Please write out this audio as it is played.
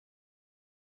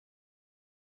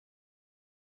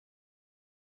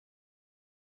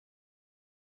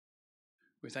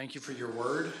We thank you for your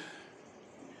word.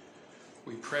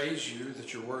 We praise you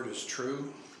that your word is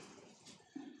true.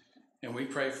 And we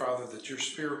pray, Father, that your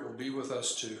Spirit will be with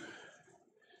us to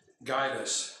guide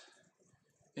us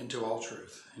into all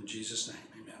truth. In Jesus' name,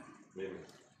 amen. Amen.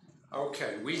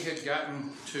 Okay, we had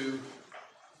gotten to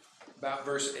about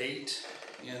verse 8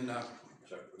 in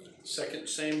 2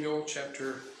 Samuel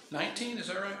chapter 19, is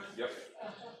that right? Yep.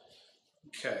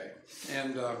 Okay,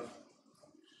 and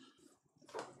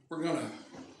we're going to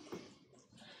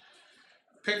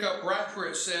pick up right where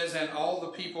it says, and all the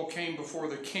people came before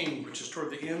the king, which is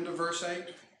toward the end of verse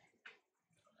 8.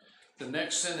 The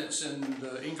next sentence in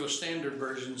the English Standard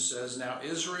Version says, now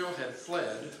Israel had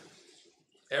fled,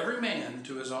 every man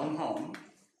to his own home,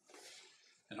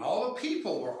 and all the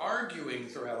people were arguing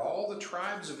throughout all the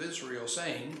tribes of Israel,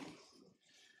 saying,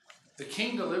 the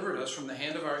king delivered us from the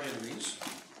hand of our enemies,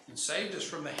 and saved us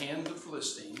from the hand of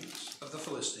the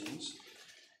Philistines,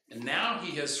 and now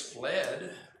he has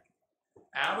fled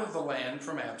out of the land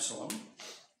from Absalom.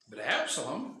 But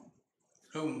Absalom,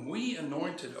 whom we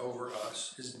anointed over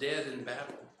us, is dead in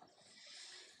battle.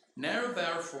 Now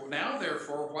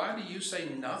therefore, why do you say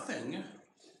nothing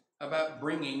about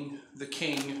bringing the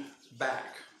king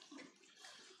back?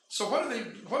 So what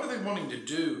are they wanting to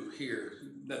do here?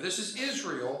 Now this is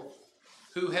Israel,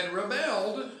 who had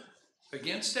rebelled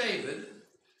against David.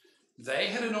 They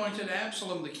had anointed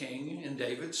Absalom the king in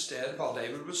David's stead while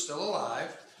David was still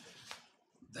alive.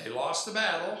 They lost the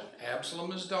battle.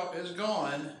 Absalom is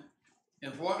gone.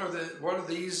 And what are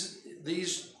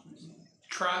these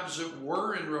tribes that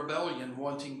were in rebellion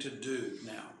wanting to do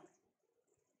now?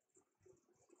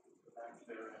 Back to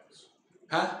their ex.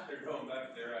 Huh? They're going back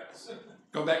to their ex.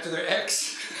 Go back to their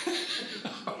ex?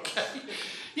 Okay.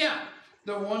 Yeah.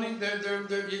 They're wanting,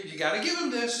 you got to give them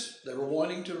this. They were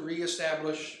wanting to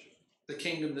reestablish the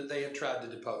kingdom that they had tried to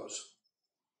depose.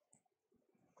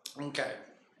 Okay.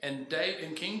 And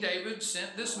King David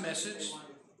sent this message.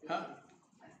 Huh?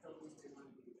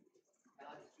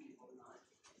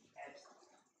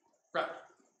 Right.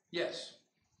 Yes.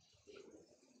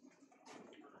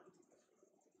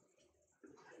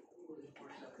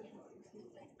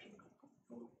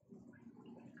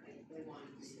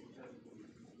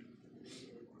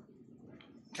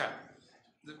 Okay.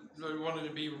 They wanted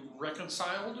to be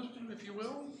reconciled, if you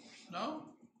will? No?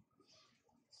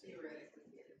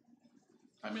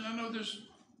 I mean, I know there's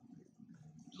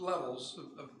levels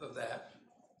of that.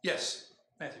 Yes,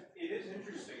 Matthew. It is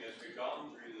interesting as we've gone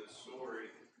through this story,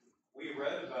 we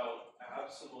read about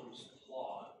Absalom's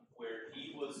plot where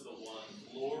he was the one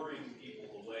luring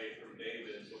people away from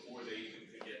David before they even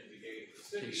could get to the gate of the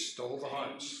city. He stole the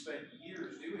hearts. He spent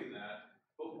years doing that,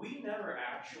 but we never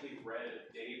actually read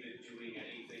of David doing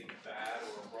anything bad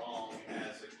or wrong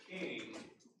as a king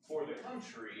for the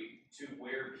country to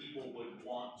where people would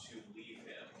want to leave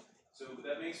him. So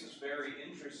that makes us very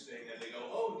interesting that they go,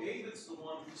 oh, David's the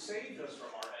one who saved us from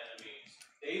our enemies.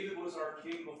 David was our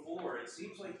king before. It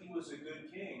seems like he was a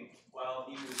good king while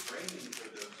he was reigning for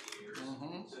those years.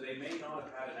 Mm-hmm. So they may not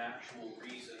have had an actual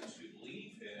reason to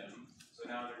leave him. So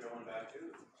now they're going back to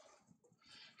him.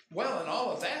 Well, and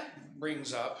all of that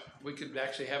brings up, we could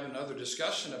actually have another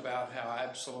discussion about how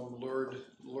Absalom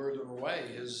lured them away.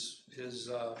 His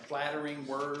flattering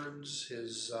words,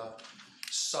 his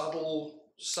subtle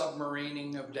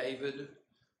submarining of David.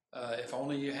 If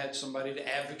only you had somebody to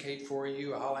advocate for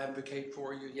you, I'll advocate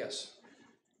for you. Yes?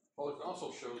 Well, it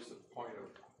also shows the point of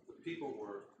the people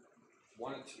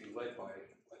wanted to be led by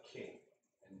a king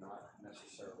and not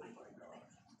necessarily by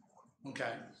God.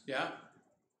 Okay, yeah.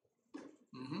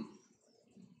 Mm-hmm.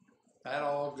 That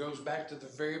all goes back to the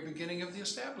very beginning of the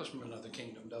establishment of the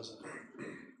kingdom, doesn't it?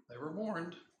 They were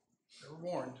warned. They were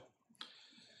warned.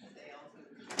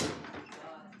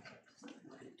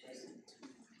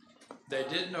 They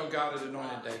did know God had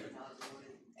anointed David.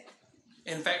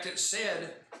 In fact, it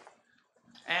said,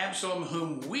 Absalom,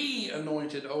 whom we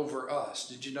anointed over us.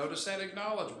 Did you notice that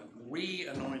acknowledgement? We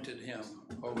anointed him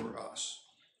over us.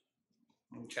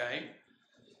 Okay?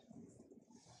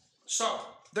 So,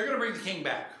 they're going to bring the king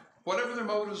back. Whatever their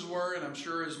motives were, and I'm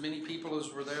sure as many people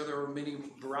as were there were many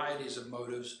varieties of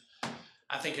motives.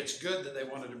 I think it's good that they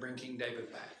wanted to bring King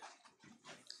David back.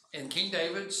 And King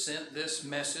David sent this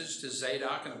message to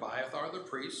Zadok and Abiathar the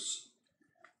priests.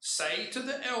 Say to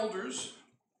the elders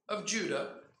of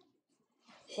Judah,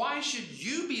 why should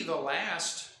you be the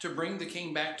last to bring the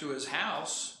king back to his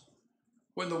house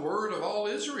when the word of all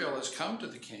Israel has come to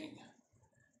the king?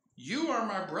 You are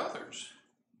my brothers.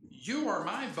 You are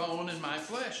my bone and my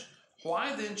flesh.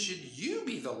 Why then should you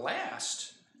be the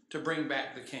last to bring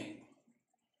back the king?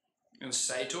 And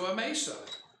say to Amasa,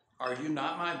 are you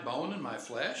not my bone and my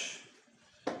flesh?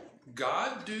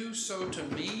 God do so to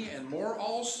me and more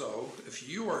also, if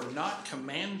you are not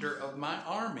commander of my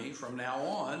army from now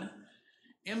on,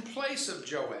 in place of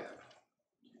Joab.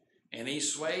 And he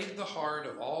swayed the heart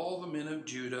of all the men of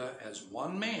Judah as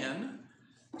one man,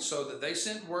 so that they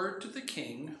sent word to the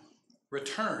king,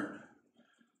 return,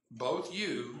 both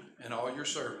you and all your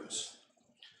servants.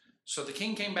 So the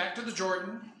king came back to the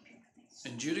Jordan,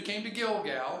 and Judah came to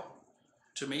Gilgal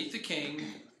to meet the king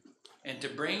and to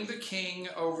bring the king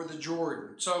over the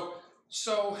Jordan.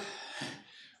 So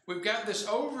we've got this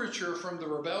overture from the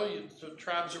rebellion, the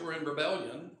tribes that were in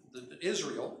rebellion,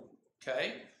 Israel,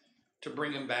 okay, to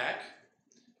bring him back.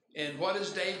 And what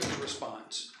is David's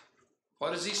response?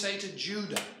 What does he say to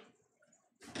Judah?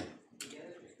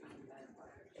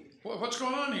 What's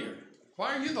going on here?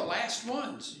 Why are you the last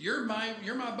ones? You're my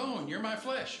bone. You're my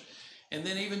flesh. And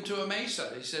then even to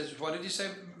Amasa, he says, what did he say?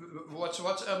 What's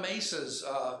Amasa's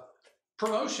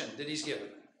promotion that he's given?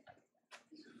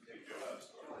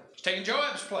 He's taking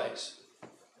Joab's place.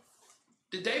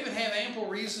 Did David have ample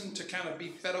reason to kind of be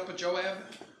fed up with Joab?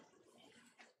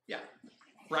 Yeah,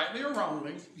 rightly or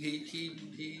wrongly,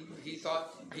 he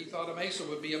thought Amasa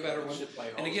would be a better one.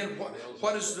 And again,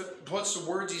 what's the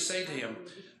words he say to him?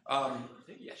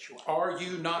 Are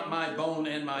you not my bone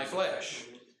and my flesh?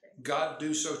 God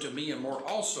do so to me and more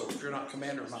also, if you're not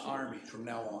commander of my army from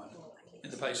now on, in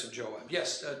the place of Joab.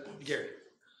 Yes, Gary.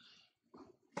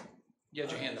 You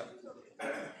had your hand up.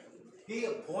 He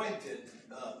appointed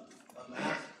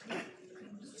Amasa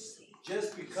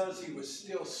just because he was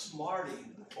still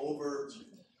smarting over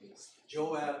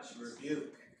Joab's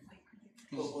rebuke.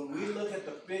 But when we look at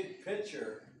the big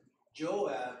picture,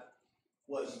 Joab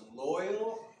was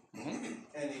loyal,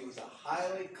 and he was a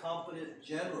highly competent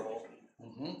general,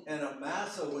 and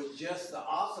Amasa was just the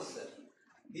opposite.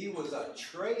 He was a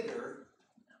traitor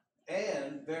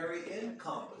and very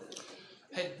incompetent.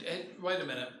 Wait a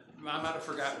minute. I might have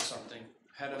forgotten something.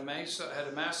 Had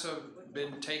Amasa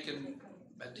been taken?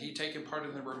 Had he taken part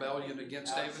in the rebellion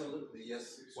against David? Absolutely,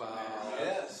 yes. Wow.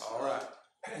 Yes. All right.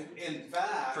 In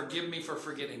fact, Forgive me for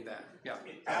forgetting that. Yeah.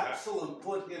 Absalom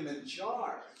put him in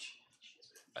charge.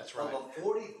 That's right. Of a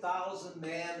 40,000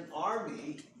 man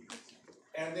army,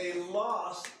 and they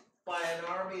lost by an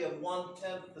army of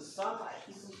 1/10 the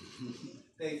size.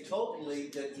 They totally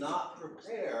did not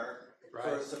prepare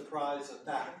for a surprise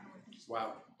attack.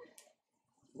 Wow.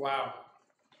 Wow.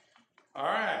 All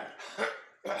right.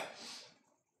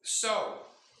 So,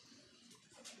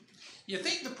 you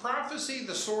think the prophecy,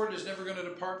 the sword is never going to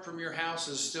depart from your house,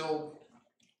 is still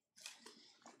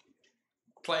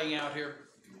playing out here?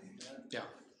 Yeah.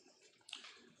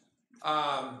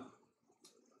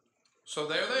 So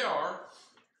there they are.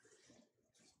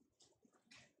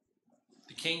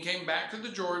 The king came back to the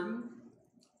Jordan.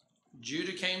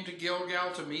 Judah came to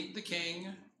Gilgal to meet the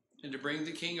king and to bring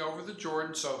the king over the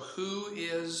Jordan. So who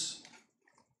is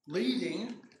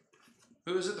leading?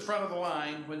 Who is at the front of the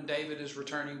line when David is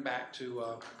returning back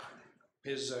to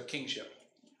his kingship?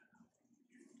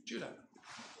 Judah.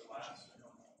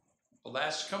 The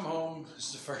last to come home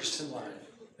is the first in line.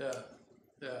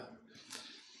 Yeah.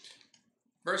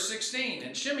 Verse 16,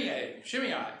 and Shimei,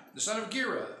 the son of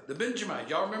Gera, the Benjamite.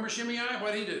 Y'all remember Shimei?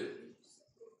 What did he do?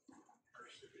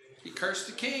 He cursed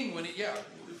the king when he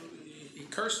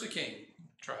cursed the king.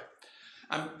 That's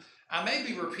right. I may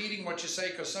be repeating what you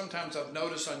say because sometimes I've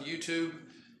noticed on YouTube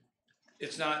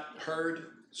it's not heard.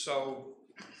 So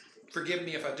forgive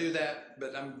me if I do that,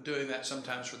 but I'm doing that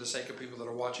sometimes for the sake of people that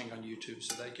are watching on YouTube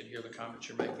so they can hear the comments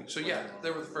you're making. So yeah,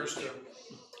 they were the first to,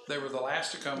 they were the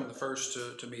last to come and the first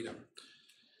to meet him.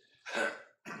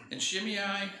 And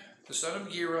Shimei, the son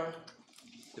of Gera,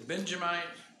 the Benjamite,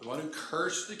 the one who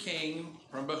cursed the king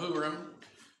from Bahurim,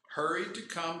 hurried to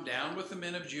come down with the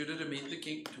men of Judah to meet the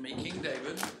king, to meet King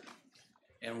David.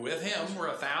 And with him were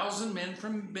 1,000 men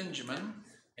from Benjamin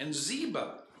and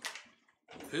Ziba.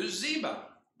 Who's Ziba?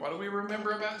 What do we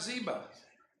remember about Ziba?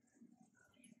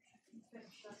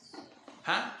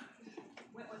 Huh?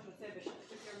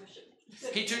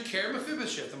 He took care of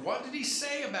Mephibosheth. And what did he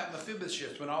say about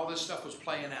Mephibosheth when all this stuff was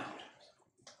playing out?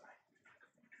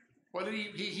 What did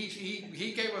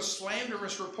he gave a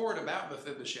slanderous report about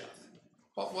Mephibosheth.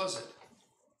 What was it?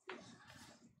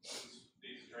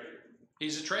 He's a traitor.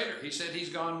 He's a traitor. He said he's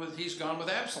gone with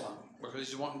Absalom because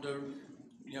he's wanting to,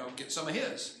 get some of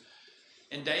his.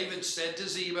 And David said to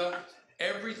Ziba,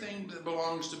 everything that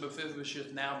belongs to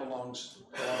Mephibosheth now belongs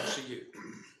to you.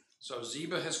 So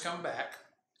Ziba has come back,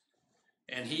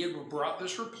 and he had brought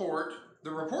this report.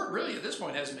 The report really at this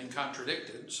point hasn't been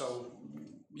contradicted. So,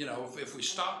 if we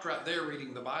stopped right there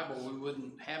reading the Bible, we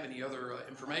wouldn't have any other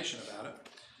information about it.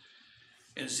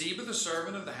 And Ziba, the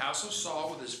servant of the house of Saul,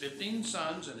 with his 15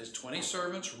 sons and his 20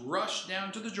 servants, rushed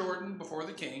down to the Jordan before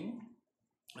the king.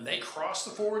 And they crossed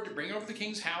the ford to bring over the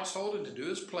king's household and to do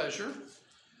his pleasure.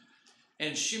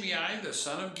 And Shimei, the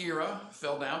son of Gera,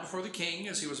 fell down before the king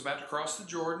as he was about to cross the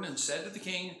Jordan and said to the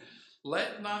king,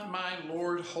 "Let not my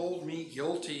lord hold me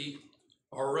guilty,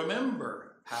 or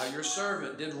remember how your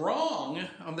servant did wrong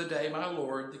on the day my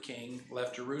lord the king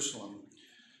left Jerusalem.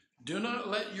 Do not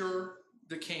let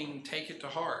the king take it to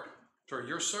heart, for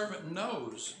your servant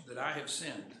knows that I have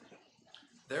sinned.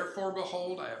 Therefore,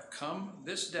 behold, I have come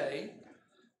this day,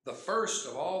 the first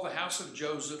of all the house of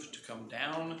Joseph, to come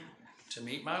down to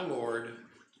meet my lord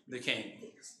the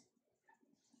king."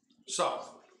 So,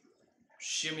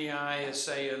 Shimei is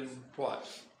saying what?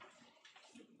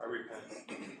 I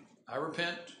repent. I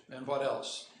repent, and what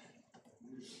else?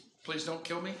 Please don't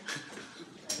kill me.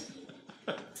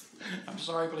 I'm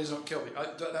sorry, please don't kill me.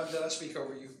 Did I speak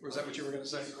over you? Was that what you were going to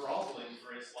say? He's groveling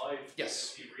for his life.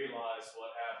 Yes. Because he realized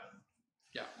what happened.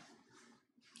 Yeah.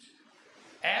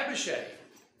 Abishai,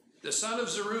 the son of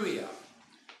Zeruiah.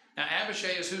 Now,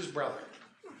 Abishai is whose brother?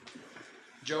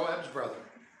 Joab's brother.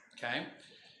 Okay.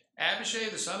 Abishai,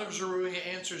 the son of Zeruiah,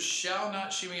 answers, "Shall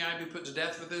not Shimei be put to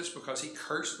death for this, because he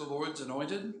cursed the Lord's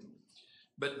anointed?"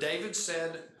 But David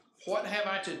said, "What have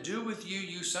I to do with you,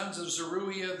 you sons of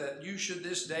Zeruiah, that you should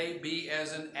this day be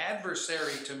as an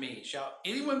adversary to me? Shall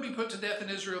anyone be put to death in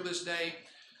Israel this day?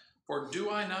 For do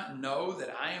I not know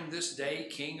that I am this day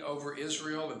king over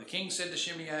Israel?" And the king said to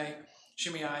Shimei,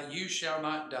 "You shall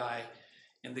not die."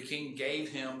 And the king gave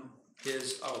him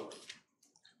his oath.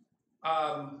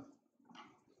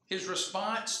 His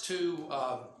response to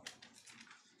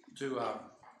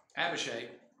Abishai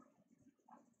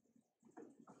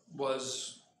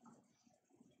was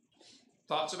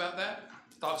thoughts about that?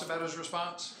 Thoughts about his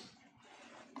response?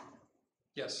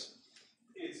 Yes.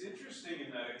 It's interesting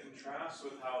in that it contrasts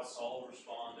with how Saul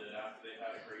responded after they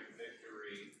had a great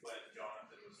victory when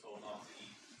Jonathan was told not to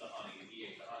eat the honey and he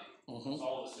ate the honey. Mm-hmm.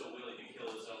 Saul was still willing to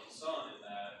kill his own son in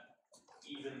that,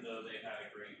 even though they had a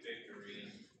great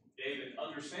victory. David,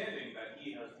 understanding that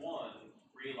he has won,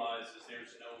 realizes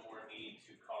there's no more need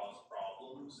to cause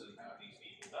problems and have these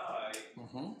people die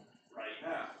right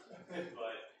now.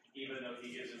 But even though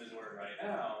he gives him his word right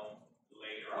now,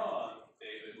 later on,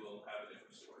 David will have a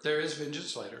different story. There is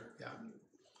vengeance later, yeah.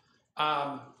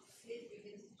 It's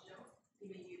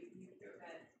because you hear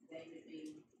about David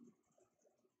being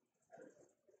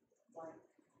like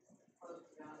close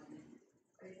to God, and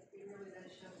it really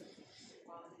does show that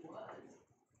while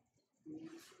he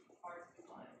was, hard to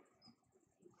find.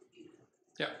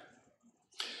 Yeah.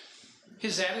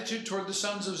 His attitude toward the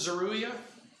sons of Zeruiah?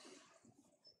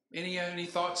 Any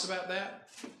thoughts about that?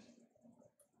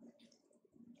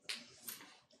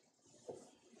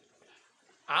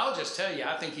 I'll just tell you,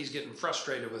 I think he's getting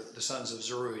frustrated with the sons of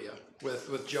Zeruiah,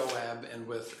 with Joab and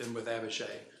with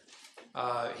Abishai.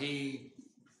 He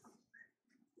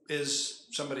is,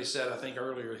 somebody said, I think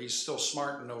earlier, he's still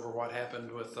smarting over what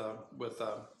happened with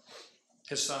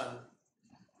his son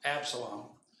Absalom.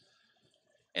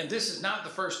 And this is not the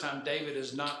first time David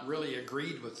has not really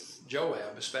agreed with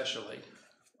Joab, especially.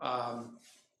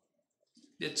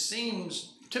 It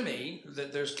seems to me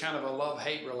that there's kind of a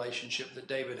love-hate relationship that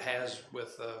David has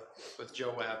with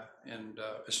Joab, and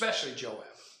especially Joab,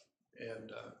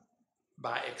 and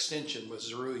by extension with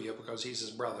Zeruiah, because he's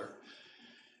his brother.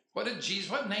 What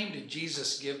name did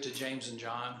Jesus give to James and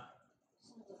John?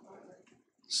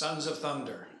 Sons of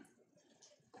Thunder.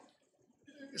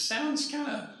 It sounds kind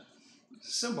of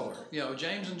similar. You know,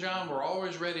 James and John were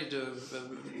always ready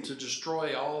to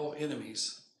destroy all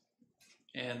enemies.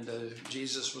 And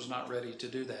Jesus was not ready to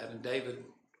do that. And David,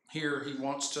 here, he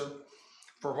wants to,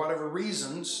 for whatever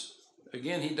reasons,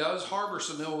 again, he does harbor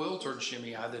some ill will towards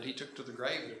Shimei that he took to the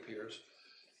grave, it appears.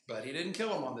 But he didn't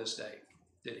kill him on this day,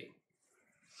 did he?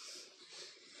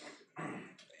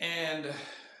 And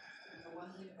The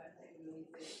one thing about David,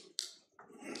 when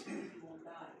he said, "You won't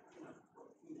die,"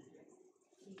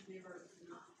 he's never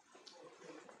not.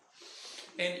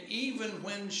 And even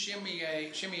when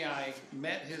Shimei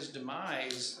met his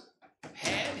demise,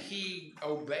 had he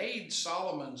obeyed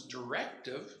Solomon's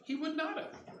directive, he would not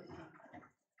have.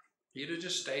 He'd have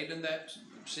just stayed in that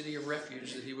city of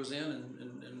refuge that he was in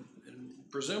and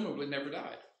presumably never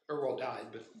died. Or, well,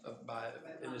 died, but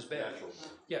in his bed.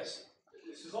 Yes.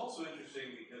 This is also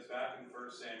interesting because back in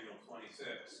 1 Samuel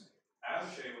 26,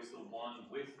 Abishai was the one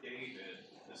with David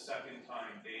the second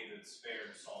time David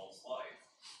spared Saul's life.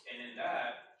 And in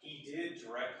that, he did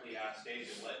directly ask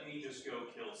David, "Let me just go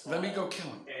kill Saul. Let me go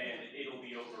kill him. And it'll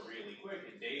be over really quick."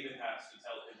 And David has to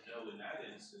tell him no in that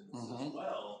instance as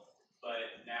well.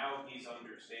 But now he's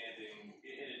understanding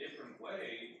in a different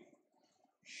way,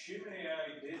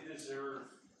 Shimei did deserve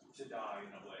to die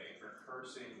in a way for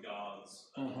cursing God's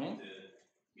anointed,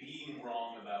 being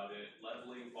wrong about it,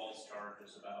 leveling false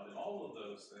charges about it, all of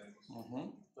those things.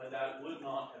 But that would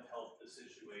not have helped the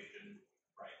situation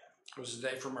right now. It was a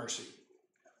day for mercy.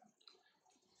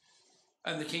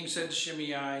 And the king said to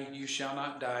Shimei, "You shall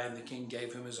not die," and the king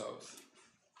gave him his oath.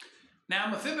 Now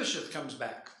Mephibosheth comes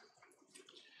back.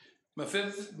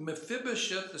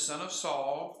 Mephibosheth, the son of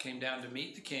Saul, came down to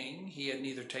meet the king. He had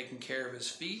neither taken care of his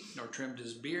feet, nor trimmed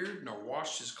his beard, nor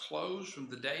washed his clothes from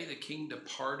the day the king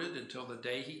departed until the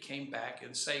day he came back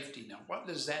in safety. Now, what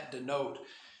does that denote?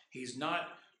 He's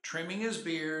not trimming his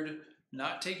beard,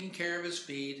 not taking care of his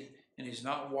feet, and he's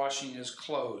not washing his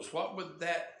clothes. What would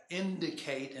that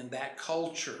indicate in that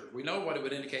culture? We know what it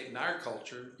would indicate in our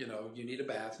culture. You know, you need a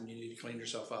bath and you need to clean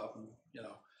yourself up, and you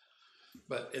know.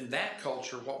 But in that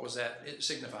culture, what was that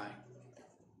signifying?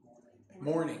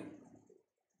 Mourning.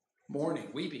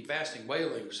 Mourning, weeping, fasting,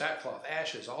 wailing, sackcloth,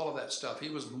 ashes, all of that stuff. He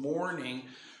was mourning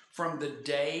from the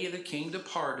day the king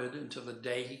departed until the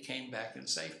day he came back in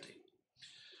safety.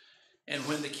 And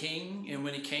when he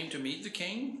came to meet the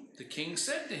king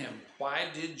said to him, "Why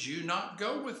did you not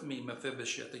go with me,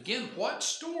 Mephibosheth?" Again, what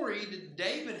story did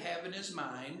David have in his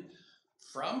mind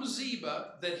from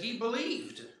Ziba that he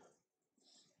believed?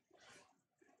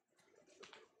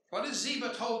 What has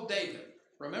Ziba told David?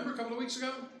 Remember a couple of weeks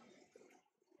ago?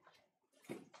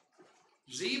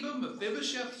 Ziba,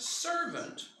 Mephibosheth's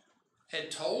servant,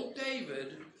 had told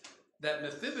David that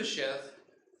Mephibosheth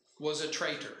was a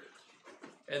traitor,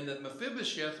 and that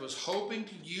Mephibosheth was hoping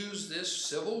to use this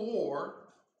civil war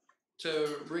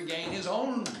to regain his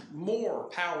own more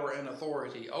power and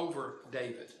authority over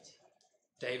David.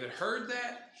 David heard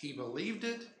that, he believed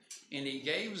it, and he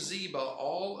gave Ziba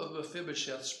all of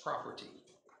Mephibosheth's property.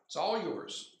 It's all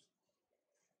yours.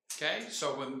 Okay,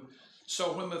 so when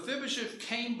Mephibosheth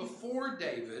came before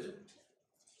David,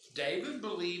 David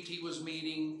believed he was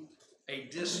meeting a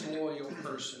disloyal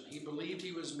person. He believed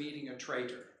he was meeting a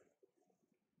traitor.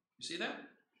 You see that?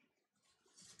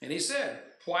 And he said,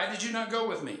 "Why did you not go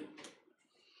with me?"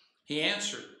 He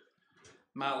answered,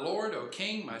 "My lord, O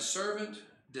king, my servant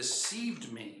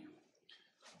deceived me.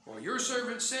 For your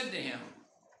servant said to him,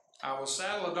 I will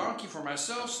saddle a donkey for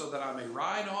myself so that I may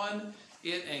ride on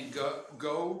it and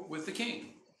go with the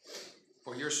king.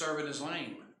 For your servant is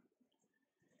lame.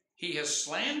 He has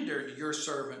slandered your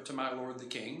servant to my lord the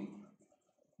king,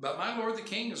 but my lord the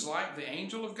king is like the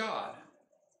angel of God.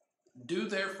 Do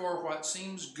therefore what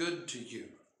seems good to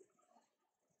you.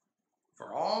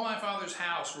 For all my father's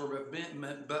house were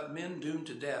but men doomed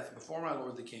to death before my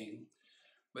lord the king,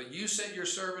 but you set your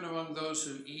servant among those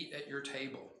who eat at your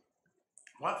table.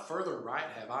 What further right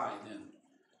have I, then,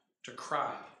 to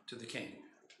cry to the king?"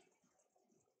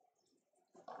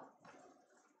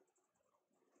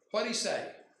 What'd he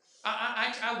say?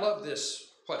 I love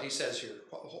this, what he says here.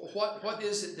 What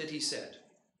is it that he said?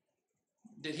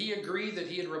 Did he agree that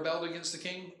he had rebelled against the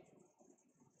king?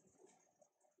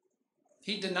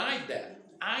 He denied that.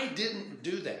 I didn't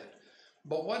do that.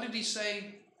 But what did he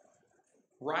say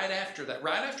right after that?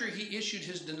 Right after he issued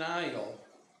his denial,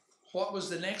 what was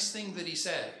the next thing that he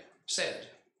said?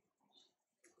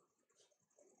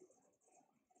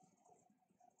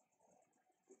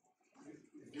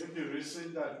 Did you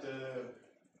listen that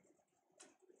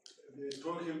they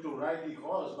told him to ride the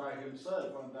horse by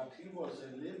himself and that he was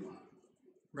a lame?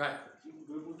 Right. He was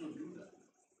able to do that.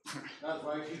 That's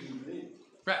why he believed.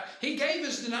 Right. He gave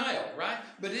his denial, right?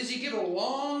 But does he give a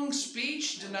long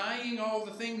speech denying all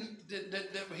the things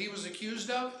that he was accused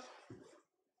of?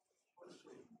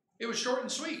 It was short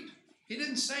and sweet. He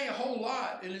didn't say a whole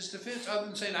lot in his defense other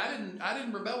than saying, I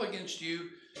didn't rebel against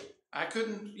you. I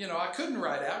couldn't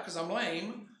ride out because I'm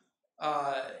lame.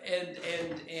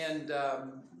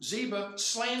 Ziba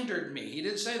slandered me. He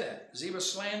did say that. Ziba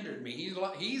slandered me.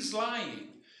 He's lying.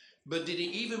 But did he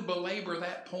even belabor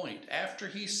that point? After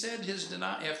he said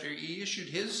after he issued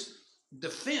his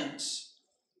defense,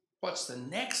 what's the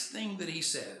next thing that he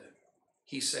said?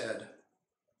 He said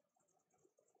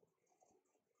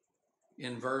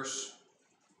in verse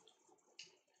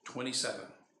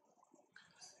 27,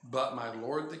 "But my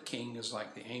lord the king is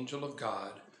like the angel of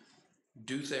God.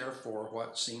 Do therefore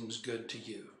what seems good to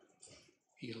you."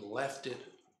 He left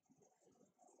it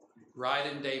right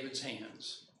in David's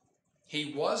hands.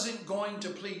 He wasn't going to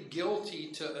plead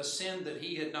guilty to a sin that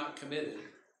he had not committed.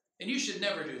 And you should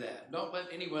never do that. Don't let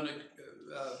anyone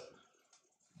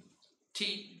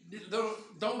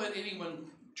don't let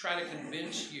anyone try to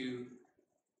convince you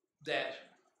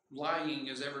that lying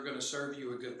is ever going to serve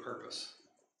you a good purpose.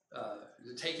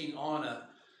 Taking on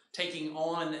taking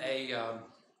on a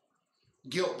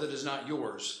guilt that is not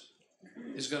yours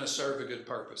is going to serve a good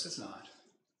purpose. It's not.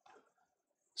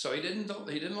 So he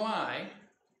didn't lie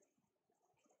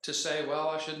to say, well,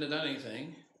 I shouldn't have done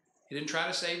anything. He didn't try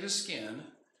to save his skin.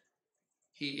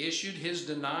 He issued his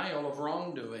denial of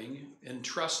wrongdoing and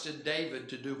trusted David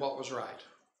to do what was right.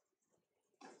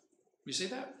 You see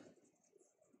that?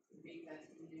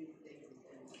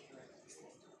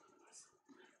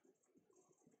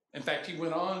 In fact, he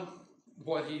went on,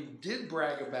 what he did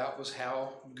brag about was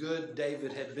how good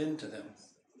David had been to them.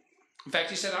 In fact,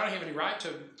 he said, I don't have any right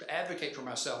to advocate for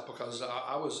myself because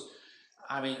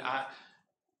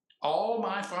all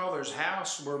my father's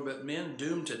house were but men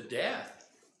doomed to death.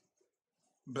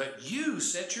 But you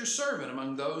set your servant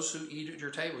among those who eat at your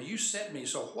table. You set me.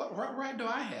 So what right do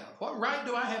I have? What right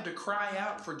do I have to cry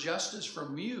out for justice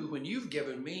from you when you've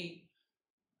given me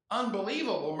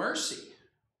unbelievable mercy?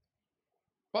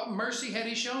 What mercy had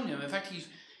he shown him? In fact,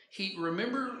 he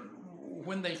remember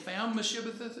when they found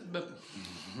Mephibosheth?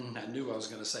 I knew I was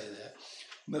going to say that.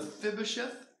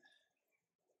 Mephibosheth.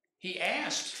 He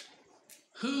asked,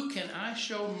 who can I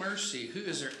show mercy?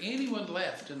 Is there anyone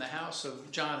left in the house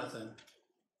of Jonathan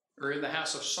or in the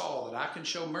house of Saul that I can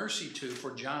show mercy to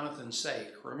for Jonathan's sake?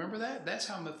 Remember that? That's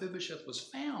how Mephibosheth was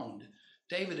found.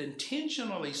 David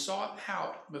intentionally sought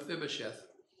out Mephibosheth.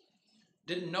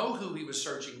 Didn't know who he was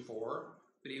searching for,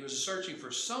 but he was searching for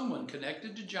someone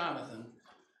connected to Jonathan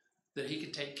that he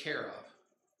could take care of.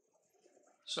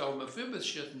 So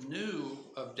Mephibosheth knew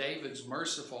of David's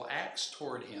merciful acts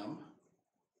toward him,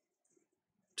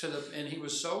 and he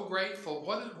was so grateful.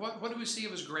 What do we see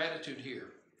of his gratitude here?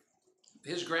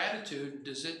 His gratitude,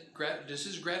 does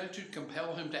his gratitude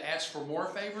compel him to ask for more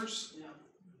favors?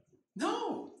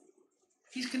 No.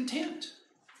 He's content.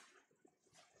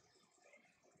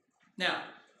 Now,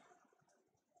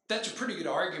 that's a pretty good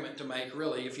argument to make,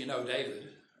 really, if you know David.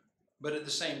 But at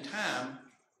the same time,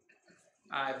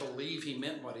 I believe he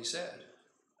meant what he said.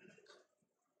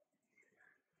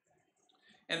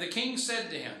 And the king said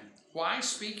to him, why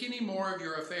speak any more of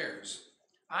your affairs?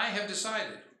 I have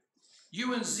decided.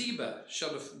 You and Ziba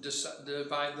shall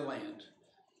divide the land.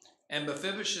 And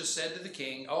Mephibosheth said to the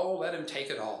king, oh, let him take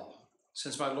it all,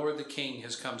 since my lord the king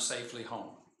has come safely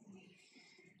home.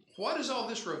 What does all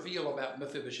this reveal about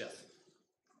Mephibosheth?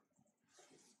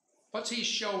 What's he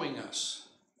showing us?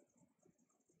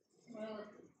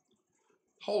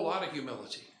 Whole lot of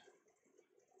humility.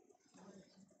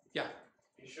 Yeah.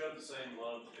 He showed the same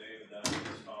love to David that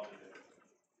his father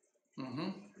did. Mm-hmm.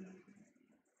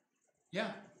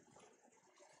 Yeah.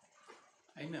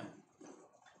 Amen.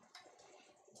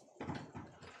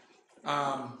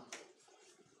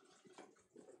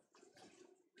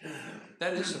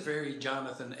 That is a very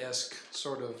Jonathan-esque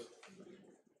sort of,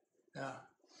 yeah,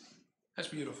 that's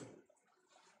beautiful.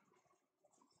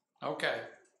 Okay.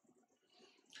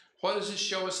 What does this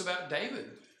show us about David?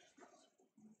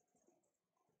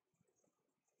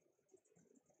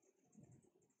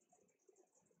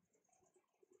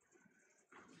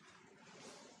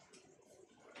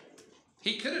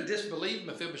 He could have disbelieved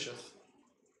Mephibosheth.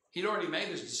 He'd already made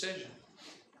his decision.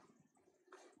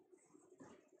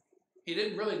 He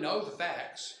didn't really know the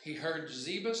facts. He heard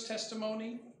Ziba's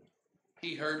testimony.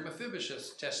 He heard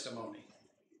Mephibosheth's testimony.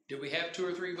 Did we have 2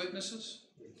 or 3 witnesses?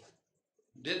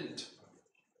 Didn't.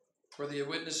 Were the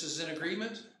witnesses in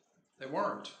agreement? They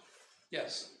weren't.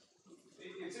 Yes?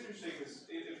 It's interesting because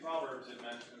in Proverbs it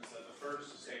mentions that the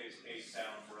first to say his case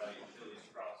sounds right until he's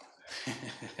crossed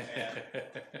his head.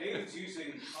 And David's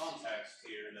using context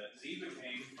here that Ziba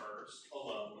came first,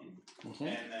 alone,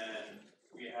 and then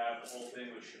we have the whole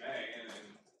thing with Shimei, and then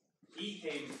he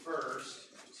came first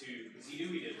because he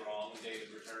knew he did wrong in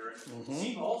David's return.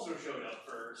 Ziba also showed up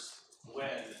first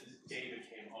when David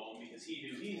came home because he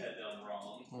knew he had done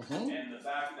wrong. And the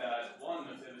fact that, one,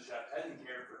 Mephibosheth hadn't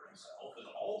cared for himself, and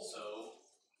also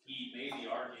he made the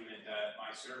argument that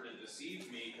my servant deceived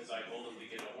me because I told him to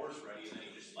get a horse ready and then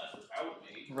he just left without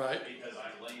me. Right. Because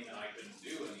I'm lame and I couldn't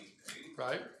do anything.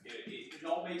 Right. It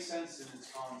all makes sense in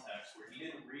its context where he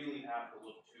didn't really have to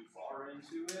look too far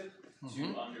into it to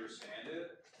understand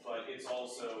it, but it's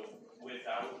also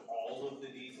without all of the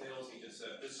details. He just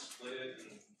said, just split it,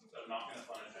 and I'm not going to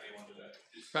punish anyone today.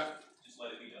 Just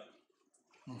let it be done.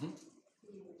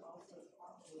 He was also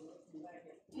probably looking back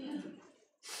at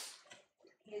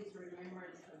his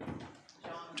remembrance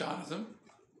of Jonathan.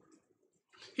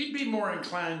 He'd be more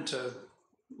inclined to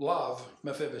love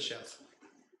Mephibosheth.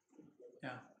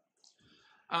 Yeah.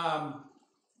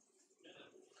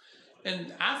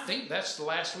 And I think that's the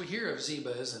last we hear of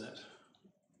Ziba, isn't it?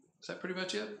 Is that pretty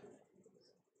much it?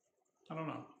 I don't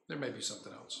know. There may be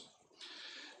something else.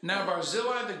 Now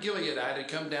Barzillai the Gileadite had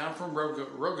come down from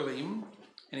Rogelim,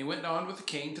 and he went on with the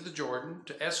king to the Jordan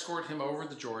to escort him over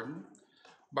the Jordan.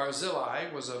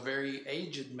 Barzillai was a very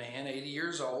aged man, 80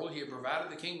 years old. He had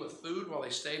provided the king with food while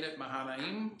he stayed at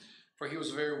Mahanaim, for he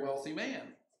was a very wealthy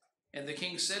man. And the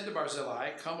king said to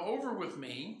Barzillai, "Come over with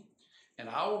me, and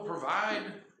I will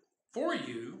provide for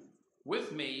you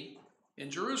with me in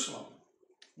Jerusalem."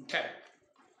 Okay,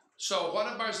 so what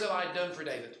had Barzillai done for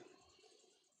David?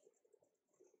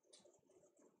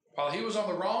 While he was on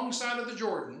the wrong side of the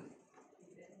Jordan,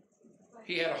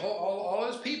 he had all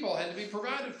his people had to be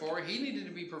provided for. He needed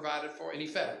to be provided for, and he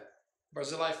fed them.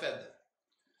 Barzillai fed them.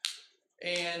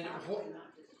 And Actually,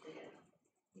 not just fed,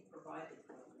 he provided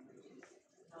for them, which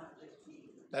is not just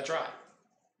feeding. that's right.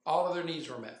 All of their needs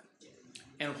were met.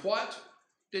 And what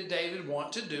did David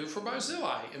want to do for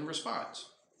Barzillai in response?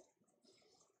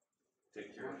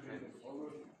 Take care of him.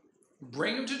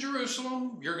 Bring him to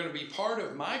Jerusalem. You're going to be part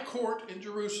of my court in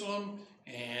Jerusalem,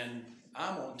 and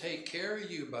I'm going to take care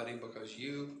of you, buddy, because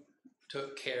you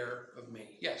took care of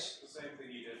me. Yes? The same thing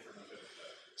he did for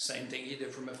Mephibosheth. Same thing he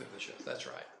did for Mephibosheth. That's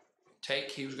right.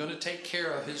 He was going to take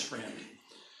care of his friend.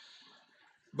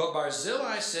 But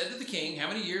Barzillai said to the king, "How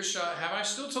many years have I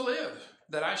still to live,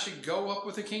 that I should go up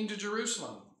with the king to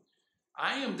Jerusalem?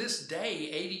 I am this day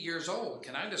 80 years old.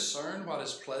 Can I discern what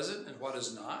is pleasant and what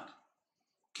is not?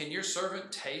 Can your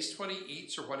servant taste what he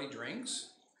eats or what he drinks?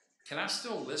 Can I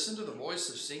still listen to the voice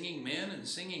of singing men and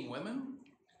singing women?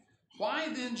 Why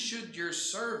then should your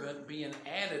servant be an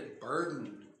added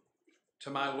burden to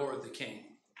my lord the king?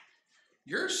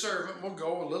 Your servant will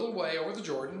go a little way over the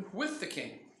Jordan with the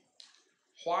king.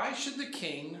 Why should the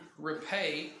king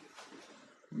repay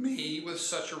me with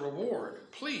such a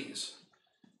reward? Please,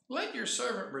 let your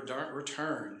servant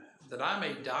return, that I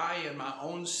may die in my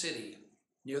own city,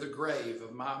 near the grave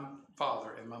of my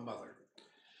father and my mother.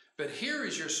 But here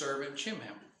is your servant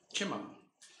Chimham.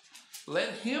 Let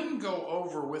him go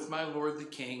over with my lord the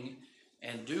king,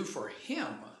 and do for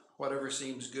him whatever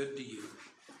seems good to you."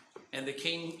 And the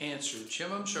king answered,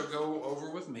 "Chimham shall go over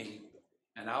with me,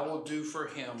 and I will do for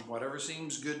him whatever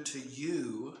seems good to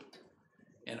you,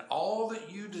 and all that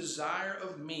you desire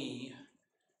of me,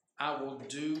 I will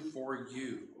do for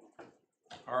you."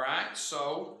 All right,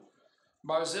 so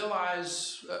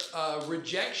Barzillai's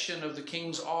rejection of the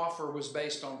king's offer was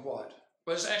based on what?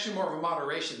 Well, it's actually more of a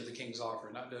moderation of the king's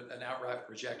offer, not an outright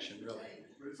rejection, really.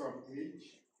 From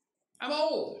age? I'm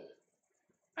old.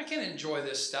 I can't enjoy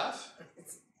this stuff.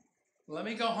 Let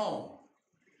me go home.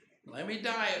 Let me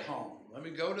die at home. Let me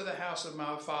go to the house of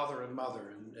my father and mother.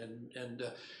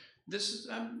 And this is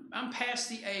I'm past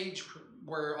the age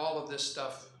where all of this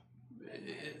stuff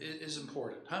is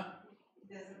important, huh?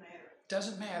 Doesn't matter.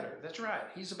 Doesn't matter. That's right.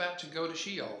 He's about to go to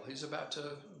Sheol. He's about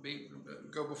to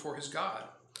go before his God.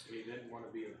 He didn't want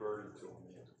to be a burden to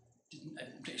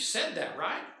him. He said that,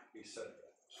 right? He said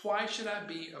that. Why should I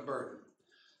be a burden?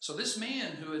 So this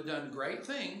man who had done great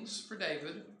things for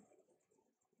David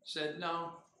said,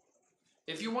 "No.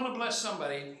 If you want to bless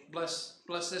somebody, bless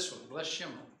this one. Bless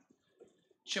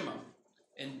Shimon."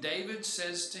 And David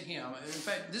says to him, in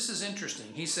fact, this is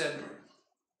interesting. He said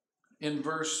in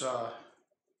verse,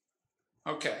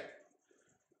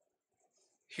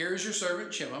 "Here's your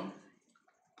servant Shimon.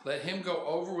 Let him go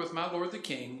over with my lord the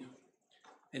king,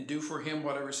 and do for him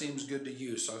whatever seems good to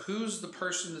you." So who's the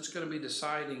person that's going to be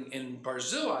deciding, in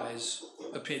Barzillai's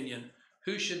opinion,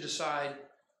 who should decide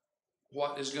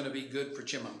what is going to be good for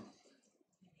Shimon?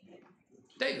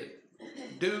 David.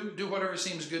 Do whatever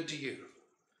seems good to you.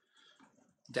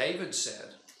 David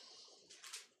said,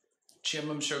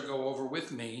 "Shimon shall go over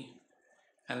with me,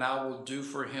 and I will do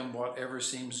for him whatever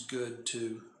seems good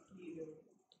to."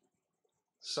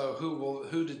 So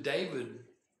who did David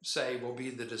say will be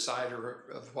the decider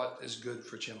of what is good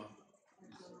for Shimon?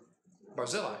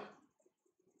 Barzillai.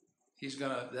 He's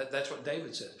gonna. That's what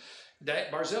David said.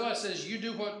 Barzillai says, "You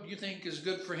do what you think is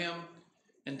good for him,"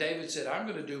 and David said, "I'm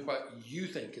going to do what you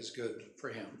think is good for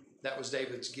him." That was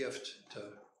David's gift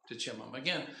to Shimon.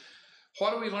 Again,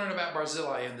 what do we learn about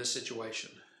Barzillai in this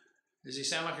situation? Does he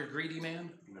sound like a greedy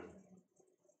man? No.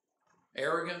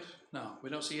 Arrogant? No, we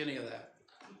don't see any of that.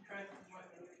 He trusted what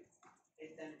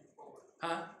they'd done before.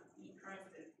 Huh? He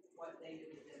trusted what David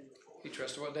had done before. He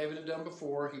trusted what David had done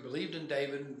before. He believed in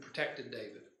David and protected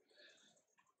David.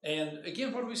 And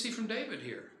again, what do we see from David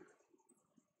here?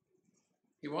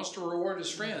 He wants to reward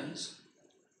his friends,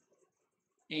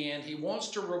 and he wants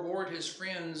to reward his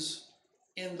friends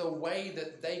in the way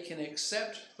that they can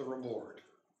accept the reward.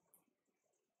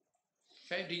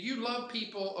 Okay, do you love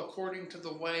people according to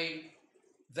the way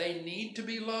they need to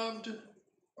be loved,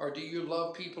 Or do you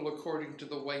love people according to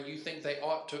the way you think they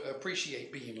ought to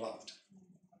appreciate being loved?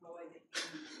 The way that you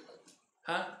need to love,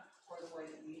 Huh? or the way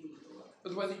that you need to love. Or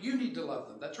the way that you need to love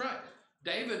them. That's right.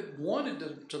 David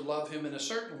wanted to love him in a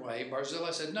certain way.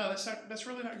 Barzillai said, no, that's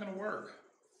really not going to work.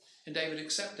 And David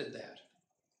accepted that.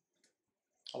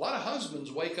 A lot of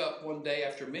husbands wake up one day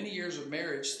after many years of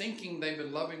marriage thinking they've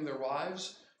been loving their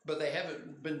wives, but they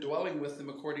haven't been dwelling with them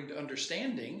according to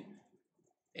understanding,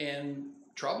 and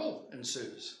trouble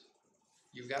ensues.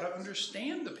 You've got to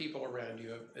understand the people around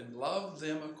you and love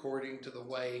them according to the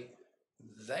way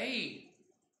they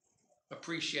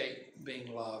appreciate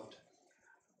being loved.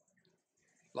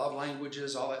 Love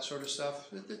languages, all that sort of stuff.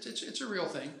 It's a real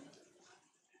thing.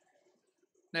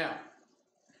 Now,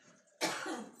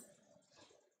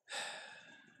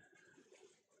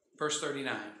 verse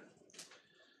 39.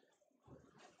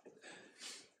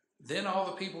 Then all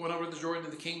the people went over the Jordan,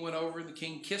 and the king went over, and the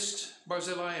king kissed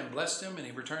Barzillai and blessed him, and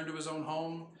he returned to his own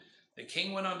home. The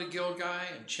king went on to Gilgal,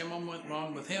 and Chimham went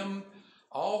on with him.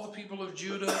 All the people of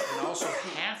Judah and also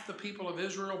half the people of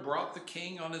Israel brought the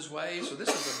king on his way. So this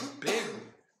is a big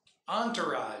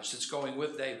entourage that's going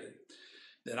with David.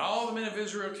 Then all the men of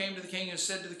Israel came to the king and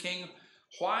said to the king,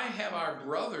 why have our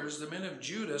brothers, the men of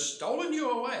Judah, stolen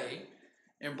you away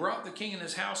and brought the king and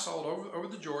his household over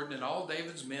the Jordan and all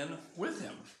David's men with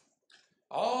him?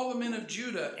 All the men of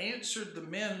Judah answered the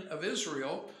men of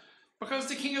Israel, because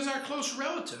the king is our close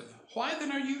relative. Why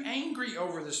then are you angry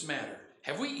over this matter?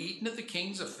 Have we eaten at the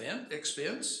king's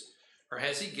expense? Or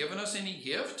has he given us any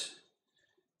gift?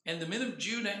 And the men of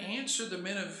Judah answered the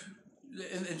men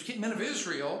of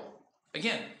Israel.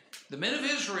 Again, the men of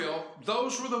Israel,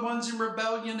 those were the ones in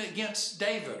rebellion against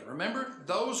David. Remember?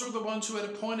 Those were the ones who had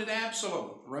appointed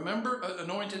Absalom. Remember?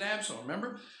 Anointed Absalom.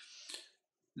 Remember?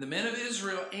 The men of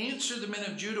Israel answered the men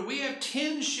of Judah, we have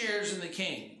 10 shares in the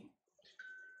king.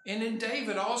 And in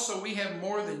David also we have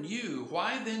more than you.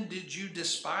 Why then did you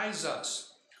despise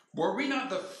us? Were we not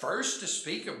the first to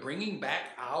speak of bringing back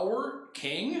our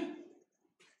king?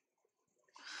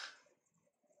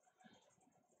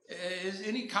 Is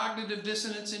any cognitive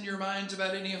dissonance in your minds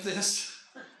about any of this?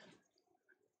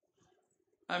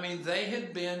 I mean, they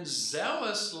had been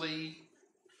zealously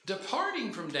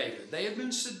departing from David. They had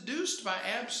been seduced by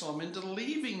Absalom into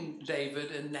leaving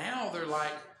David, and now they're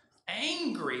like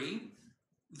angry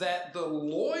that the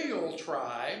loyal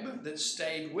tribe that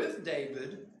stayed with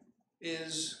David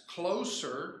is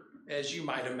closer, as you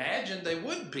might imagine they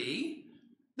would be,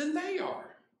 than they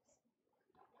are.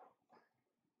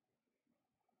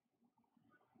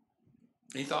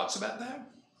 Any thoughts about that?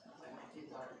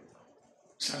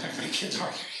 Sound like my kids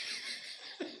arguing.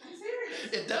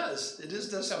 It does. It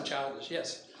does sound childish,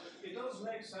 yes. It does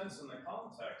make sense in the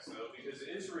context, though, because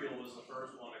Israel was the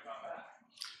first one to come back.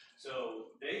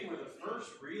 So they were the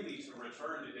first really to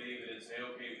return to David and say,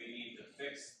 okay, we need to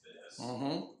fix this.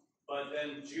 Mm-hmm. But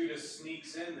then Judah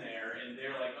sneaks in there, and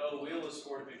they're like, oh, we'll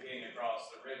escort the king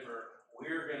across the river.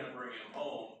 We're going to bring him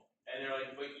home. And they're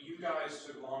like, but you guys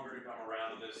took longer to come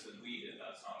around to this than we did.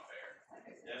 That's not fair.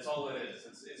 That's all it is.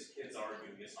 It's kids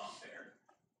arguing. It's not fair.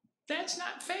 That's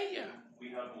not fair. We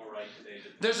have more right to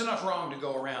David. There's enough wrong to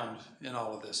go around in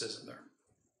all of this, isn't there?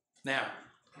 Now,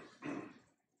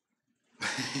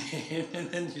 and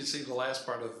then you see the last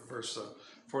part of verse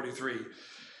 43.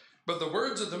 But the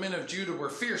words of the men of Judah were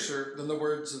fiercer than the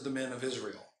words of the men of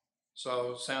Israel.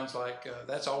 So sounds like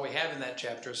that's all we have in that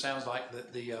chapter. It sounds like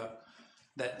that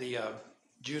the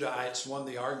Judahites won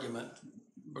the argument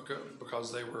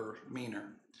because they were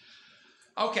meaner.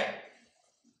 Okay.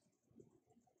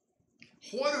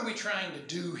 What are we trying to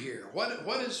do here? What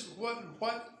is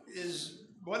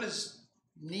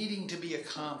needing to be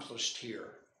accomplished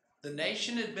here? The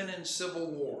nation had been in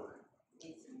civil war.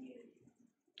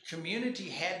 Community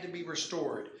had to be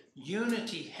restored.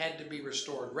 Unity had to be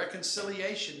restored.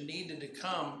 Reconciliation needed to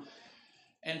come.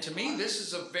 And to me, this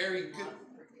is a very good...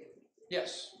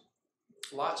 Yes.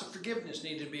 Lots of forgiveness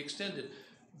needed to be extended.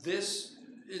 This,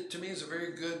 to me, is a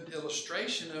very good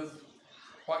illustration of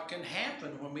what can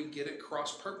happen when we get at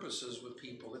cross purposes with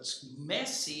people. It's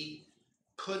messy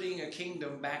putting a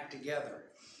kingdom back together.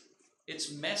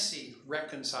 It's messy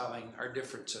reconciling our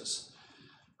differences.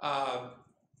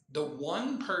 The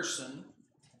one person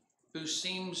who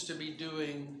seems to be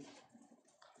doing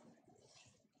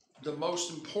the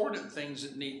most important things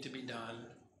that need to be done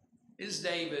is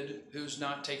David, who's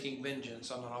not taking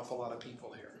vengeance on an awful lot of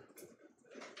people here.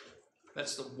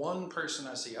 That's the one person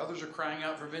I see. Others are crying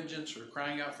out for vengeance or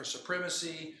crying out for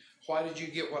supremacy. Why did you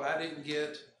get what I didn't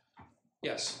get?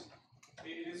 Yes?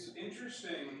 It is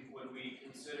interesting when we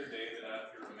consider David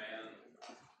after a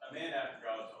man after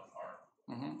God's own heart.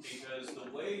 Mm-hmm. Because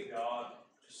the way God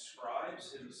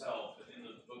describes himself in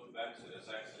the book of Exodus,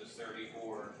 Exodus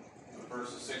 34,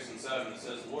 verses 6 and 7. It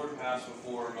says, the Lord passed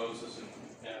before Moses and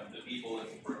the people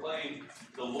and proclaimed,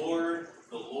 the Lord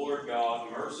God,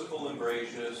 merciful and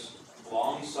gracious,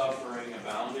 long-suffering,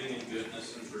 abounding in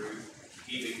goodness and truth,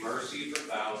 keeping mercy for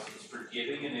thousands,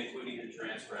 forgiving iniquity and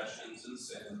transgressions and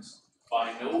sins,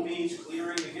 by no means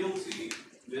clearing the guilty,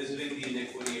 visiting the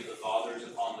iniquity of the fathers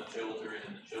upon the children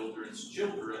and the children's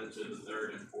children to the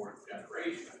third and fourth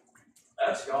generation.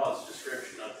 That's God's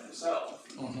description of himself.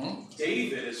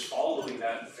 David is following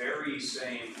that very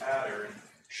same pattern,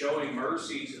 showing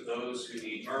mercy to those who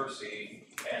need mercy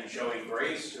and showing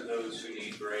grace to those who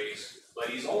need grace. But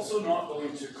he's also not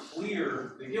going to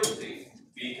clear the guilty,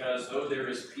 because though there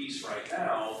is peace right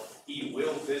now, he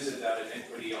will visit that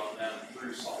iniquity on them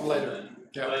through Solomon. Later.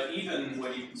 Yeah. But even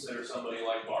when you consider somebody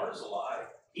like Barzillai,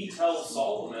 he tells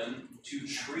Solomon to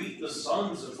treat the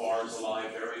sons of Barzillai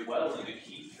very well and to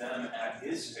keep them at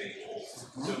his table.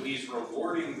 So he's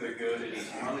rewarding the good and he's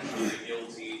punishing the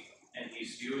guilty, and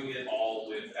he's doing it all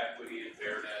with equity and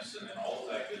fairness and then all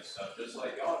of that good stuff, just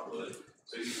like God would.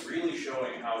 So he's really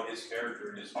showing how his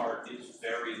character and his heart is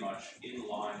very much in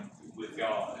line with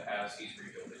God as he's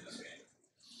rebuilding this game.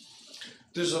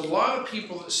 There's a lot of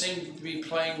people that seem to be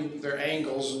playing their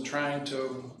angles and trying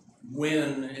to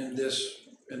win in this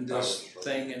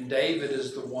thing, and David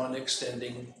is the one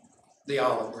extending the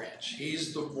olive branch.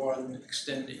 He's the one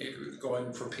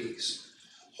going for peace.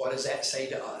 What does that say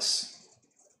to us?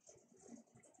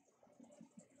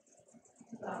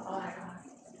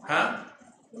 Huh?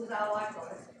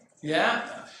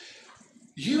 Yeah.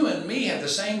 You and me have the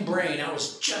same brain. I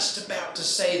was just about to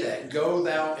say that. Go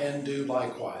thou and do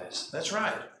likewise. That's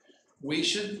right. We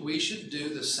should do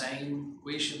the same.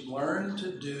 We should learn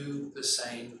to do the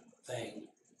same thing.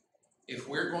 If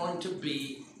we're going to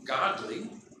be godly,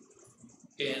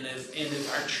 and if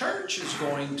our church is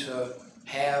going to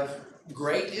have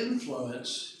great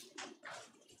influence,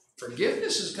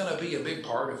 forgiveness is going to be a big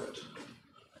part of it.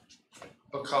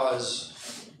 Because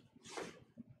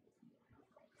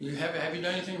have you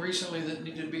done anything recently that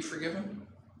needed to be forgiven?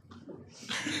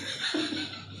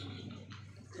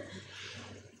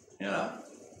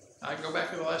 I can go back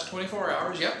to the last 24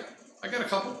 hours. Yep, I got a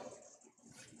couple.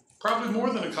 Probably more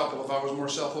than a couple if I was more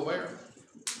self-aware.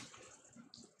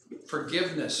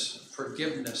 Forgiveness.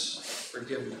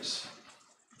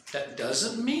 That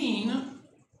doesn't mean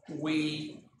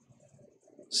we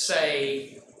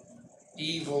say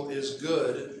evil is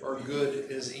good or good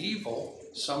is evil.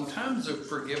 Sometimes the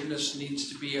forgiveness needs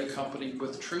to be accompanied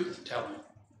with truth-telling.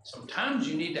 Sometimes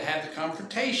you need to have the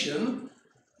confrontation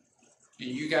and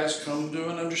you guys come to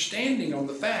an understanding on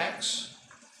the facts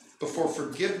before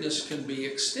forgiveness can be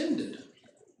extended.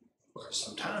 Because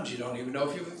sometimes you don't even know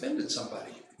if you've offended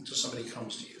somebody until somebody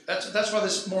comes to you. That's why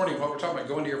this morning what we're talking about,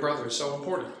 going to your brother, is so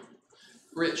important.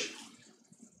 Rich.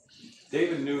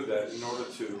 David knew that in order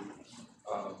to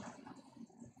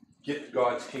get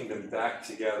God's kingdom back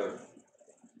together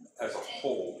as a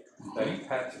whole, that he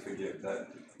had to forgive. That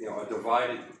a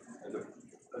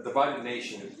divided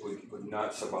nation would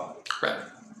not survive.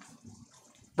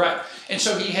 Right. And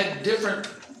so he had different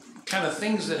kind of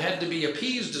things that had to be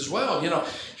appeased as well.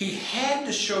 He had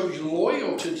to show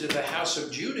loyalty to the house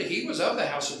of Judah. He was of the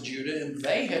house of Judah, and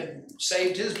they had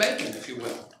saved his bacon, if you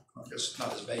will. I guess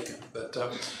not his bacon, but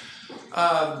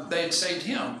they had saved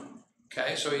him.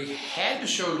 Okay, so he had to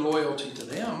show loyalty to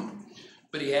them,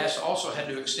 but he also had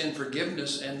to extend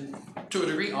forgiveness and, to a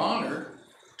degree, honor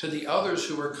to the others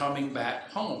who were coming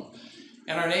back home.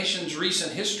 And our nation's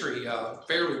recent history,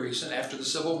 fairly recent, after the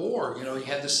Civil War, he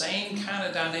had the same kind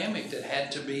of dynamic that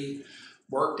had to be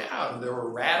worked out. And there were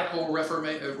what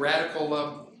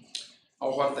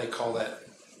do they call that?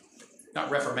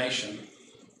 Not reformation.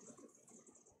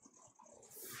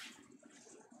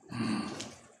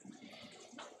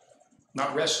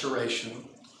 Not restoration.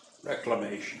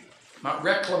 Reclamation. Not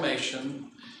reclamation.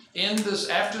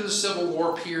 After the Civil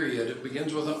War period, it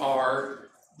begins with an R.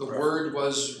 The word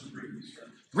was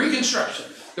Reconstruction.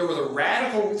 There were the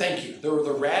radical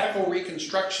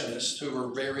Reconstructionists who were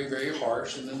very, very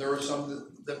harsh, and then there were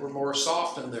some that were more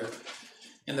soft in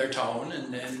their tone,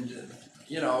 and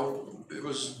it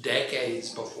was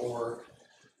decades before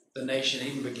the nation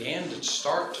even began to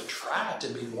start to try to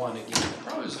be one again. It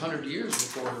probably was 100 years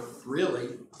before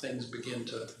really things begin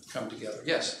to come together.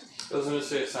 Yes? Doesn't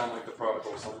it sound like the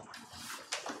prodigal son?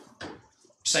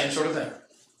 Same sort of thing.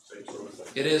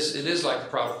 It is like the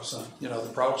prodigal son.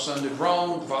 The prodigal son did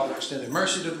wrong. The father extended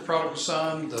mercy to the prodigal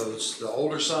son. The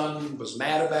older son was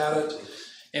mad about it.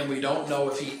 And we don't know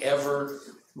if he ever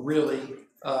really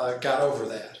got over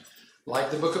that. Like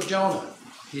the book of Jonah.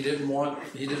 He didn't want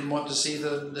to see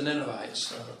the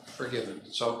Ninevites forgiven.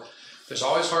 So there's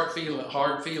always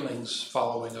hard feelings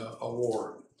following a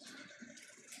war.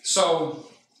 So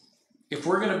if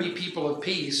we're going to be people of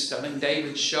peace, I think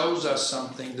David shows us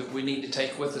something that we need to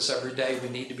take with us every day. We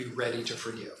need to be ready to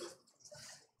forgive.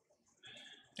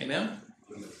 Amen?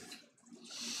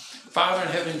 Father in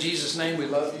heaven, in Jesus' name, we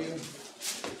love you.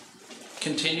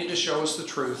 Continue to show us the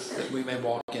truth that we may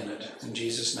walk in it. In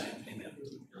Jesus' name, amen.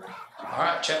 All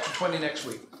right, chapter 20 next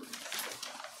week.